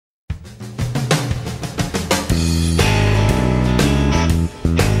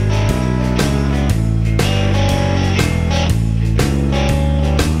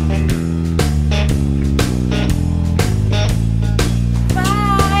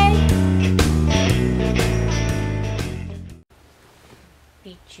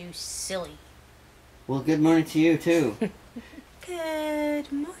Well, good morning to you, too. Good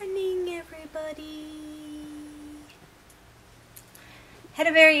morning, everybody. Had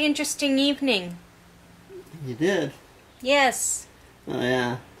a very interesting evening. You did? Yes. Oh,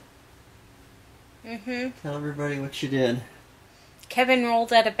 yeah. Mm-hmm. Tell everybody what you did. Kevin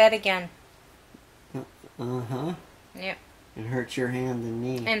rolled out of bed again. Uh-huh. Yep. And hurt your hand and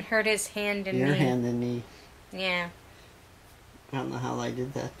knee. And hurt his hand and knee. Your hand and knee. Yeah. I don't know how I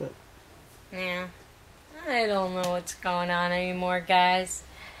did that, but... Yeah. I don't know what's going on anymore, guys.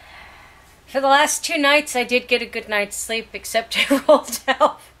 For the last 2 nights, I did get a good night's sleep, except I rolled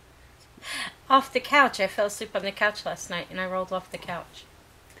off the couch. I fell asleep on the couch last night, and I rolled off the couch.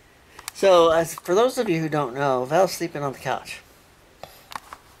 So, for those of you who don't know, Val's sleeping on the couch.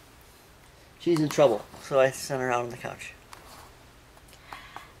 She's in trouble, so I sent her out on the couch.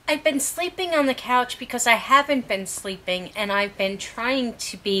 I've been sleeping on the couch because I haven't been sleeping, and I've been trying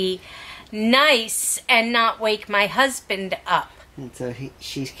to be nice and not wake my husband up. And so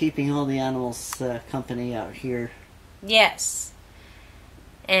she's keeping all the animals company out here. Yes.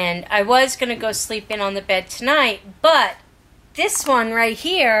 And I was going to go sleep in on the bed tonight, but this one right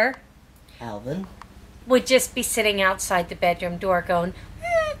here... Alvin? ...would just be sitting outside the bedroom door going...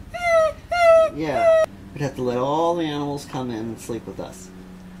 Yeah. We'd have to let all the animals come in and sleep with us.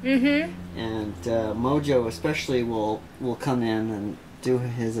 Mm-hmm. And Mojo especially will come in and do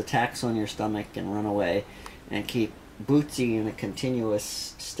his attacks on your stomach and run away and keep Bootsy in a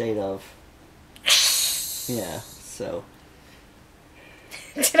continuous state of... Yeah, so...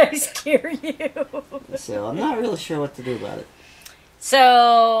 Did I scare you? So I'm not really sure what to do about it.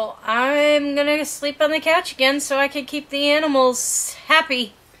 So I'm going to sleep on the couch again so I can keep the animals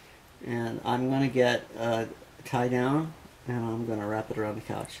happy. And I'm going to get a tie down and I'm going to wrap it around the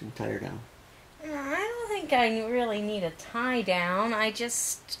couch and tie her down. I don't think I really need a tie down. I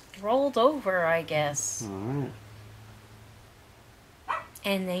just rolled over, I guess. Alright.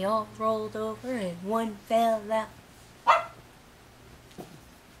 And they all rolled over and one fell out.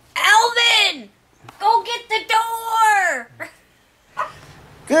 Alvin! Go get the door!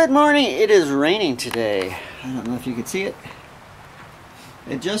 Good morning. It is raining today. I don't know if you can see it.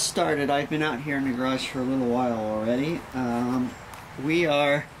 It just started. I've been out here in the garage for a little while already. We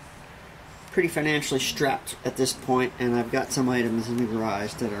are pretty financially strapped at this point, and I've got some items in the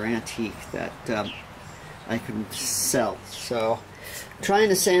garage that are antique that I can sell. So I'm trying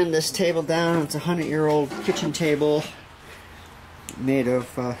to sand this table down. It's a 100-year-old kitchen table made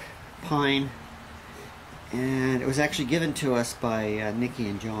of pine, and it was actually given to us by Nikki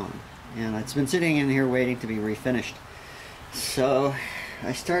and John, and it's been sitting in here waiting to be refinished. So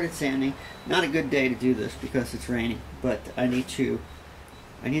I started sanding. Not a good day to do this because it's raining, but I need to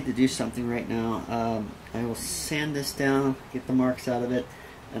do something right now. I will sand this down, get the marks out of it,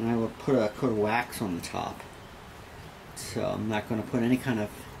 and I will put a coat of wax on the top. So I'm not going to put any kind of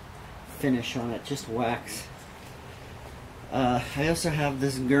finish on it, just wax. I also have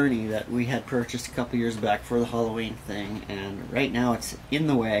this gurney that we had purchased a couple years back for the Halloween thing, and right now it's in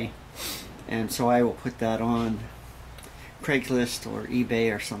the way, and so I will put that on Craigslist or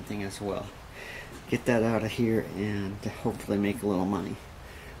eBay or something as well. Get that out of here and hopefully make a little money.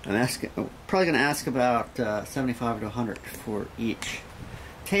 I'm probably going to ask about 75 to 100 for each.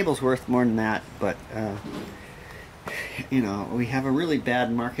 Table's worth more than that, but you know, we have a really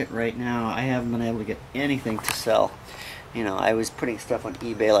bad market right now. I haven't been able to get anything to sell. You know, I was putting stuff on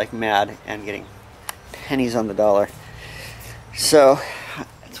eBay like mad and getting pennies on the dollar. So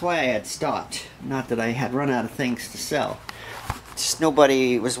that's why I had stopped. Not that I had run out of things to sell. Just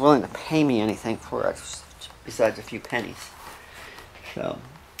nobody was willing to pay me anything for it besides a few pennies. So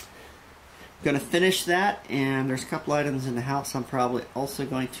I'm going to finish that, and there's a couple items in the house I'm probably also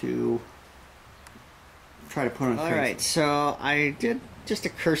going to try to put on. Alright, so I did just a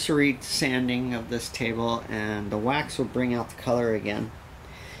cursory sanding of this table, and the wax will bring out the color again.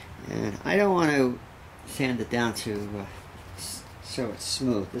 And I don't want to sand it down to so it's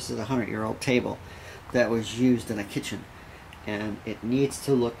smooth. This is a 100-year-old table that was used in a kitchen, and it needs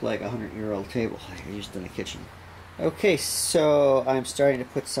to look like a 100-year-old table used in a kitchen. Okay, so I'm starting to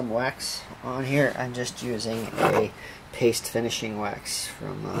put some wax on here. I'm just using a paste finishing wax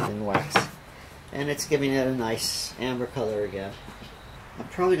from Wax, and it's giving it a nice amber color again. I'm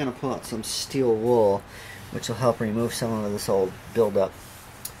probably going to pull out some steel wool, which will help remove some of this old buildup,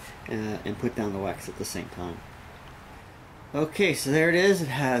 and put down the wax at the same time. Okay, so there it is. It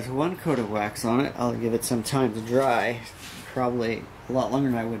has one coat of wax on it. I'll give it some time to dry. Probably a lot longer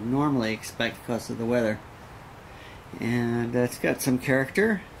than I would normally expect because of the weather. And it's got some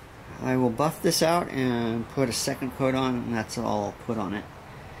character. I will buff this out and put a second coat on, and that's all I'll put on it.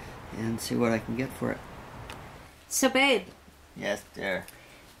 and see what I can get for it. So, babe. Yes, dear.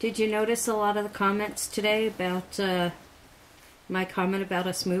 Did you notice a lot of the comments today about my comment about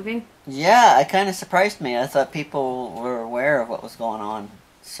us moving? Yeah, it kind of surprised me. I thought people were aware of what was going on.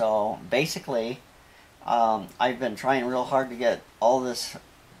 So basically, I've been trying real hard to get all this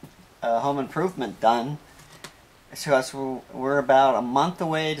home improvement done. So we're about a month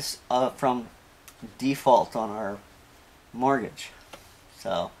away from default on our mortgage.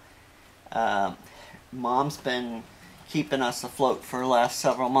 So Mom's been keeping us afloat for the last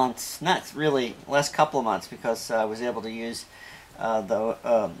several months. Not really, last couple of months, because I was able to use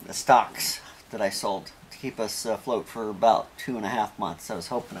the stocks that I sold to keep us afloat for about 2.5 months. I was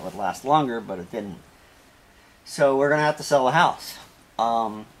hoping it would last longer, but it didn't. So we're going to have to sell the house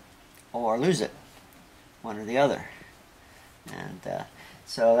or lose it, one or the other. And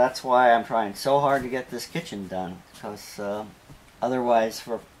so that's why I'm trying so hard to get this kitchen done, because otherwise,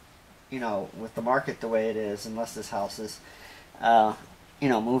 for with the market the way it is, unless this house is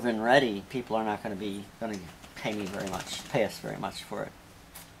move-in ready, people are not going to pay us very much for it.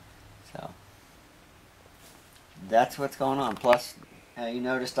 So that's what's going on. Plus, you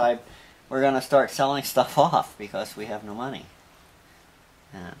noticed we're going to start selling stuff off because we have no money.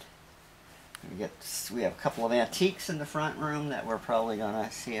 And we have a couple of antiques in the front room that we're probably going to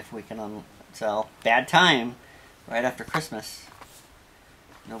see if we can sell. Bad time, right after Christmas.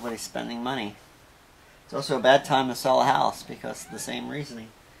 Nobody's spending money. It's also a bad time to sell a house because of the same reasoning.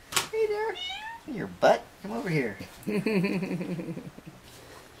 Hey there, your butt, come over here.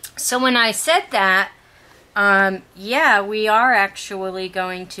 So when I said that, yeah, we are actually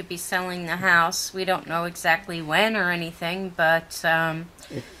going to be selling the house. We don't know exactly when or anything, but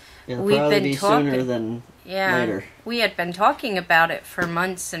It'll we've probably been be talking sooner than later. We had been talking about it for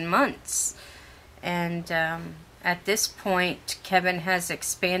months and months, and at this point, Kevin has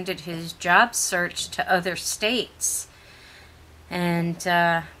expanded his job search to other states, and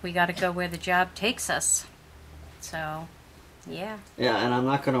we got to go where the job takes us. So, yeah. Yeah, and I'm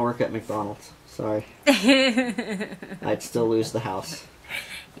not going to work at McDonald's. Sorry. I'd still lose the house.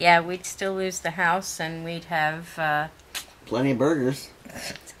 Yeah, we'd still lose the house, and we'd have plenty of burgers.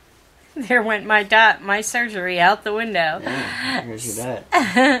 There went my surgery out the window. Yeah, here's your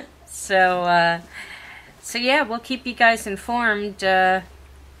diet. So yeah, we'll keep you guys informed as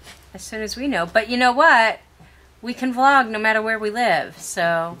soon as we know. But you know what? We can vlog no matter where we live,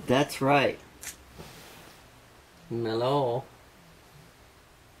 so... That's right. Hello.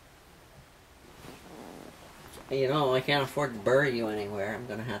 I can't afford to bury you anywhere. I'm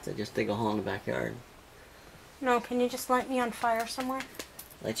going to have to just dig a hole in the backyard. No, can you just light me on fire somewhere?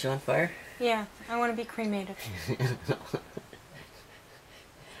 Light you on fire? Yeah, I want to be cremated.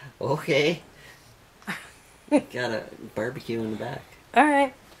 Okay. Got a barbecue in the back.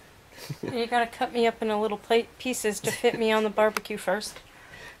 Alright. You gotta cut me up into little pieces to fit me on the barbecue first.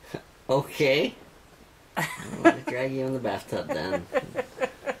 Okay. I'm going to drag you in the bathtub then.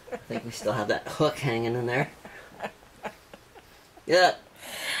 I think we still have that hook hanging in there. Yeah.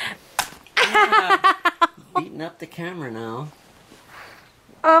 Beating up the camera now.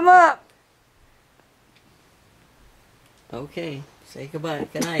 I'm up. Okay. Say goodbye.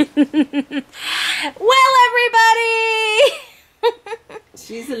 Good night. Well, everybody!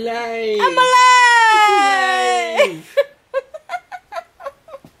 She's alive. I'm alive!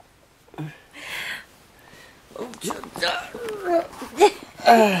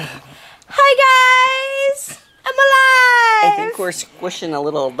 Hi, guys! I'm alive! I think we're squishing a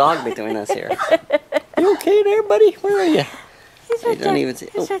little dog between us here. You okay there, buddy? Where are you? He's right there. Even see.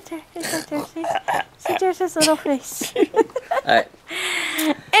 He's right there. He's right there. See, there's his little face. Alright.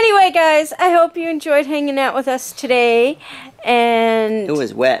 Anyway, guys, I hope you enjoyed hanging out with us today. And it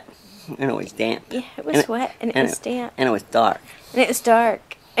was wet. And it was damp. Yeah, it was wet and it was damp. And it was dark. And it was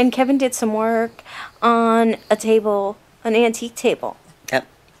dark. And Kevin did some work on a table, an antique table. Yep.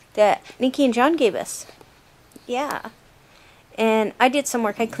 That Nikki and John gave us. Yeah. And I did some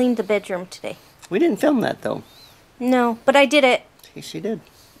work. I cleaned the bedroom today. We didn't film that, though. No, but I did it. Yes, she did.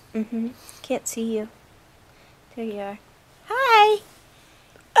 Mm-hmm. Can't see you. There you are. Hi.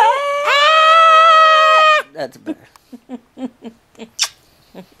 Ah! That's better.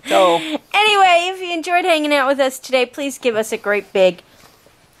 So, anyway, if you enjoyed hanging out with us today, please give us a great big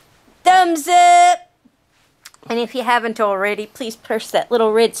thumbs up. And if you haven't already, please press that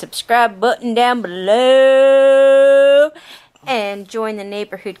little red subscribe button down below. And join the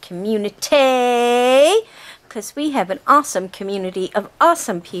neighborhood community. Because we have an awesome community of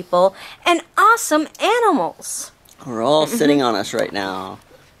awesome people and awesome animals. We're all sitting on us right now.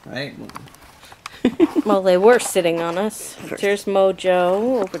 Right? Well, they were sitting on us. There's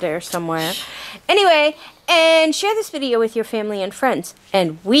Mojo over there somewhere. Anyway, and share this video with your family and friends.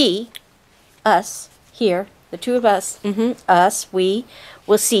 And us, here, the two of us, we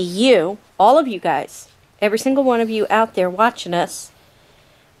will see you, all of you guys, every single one of you out there watching us.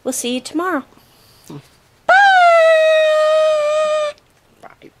 We'll see you tomorrow. Bye!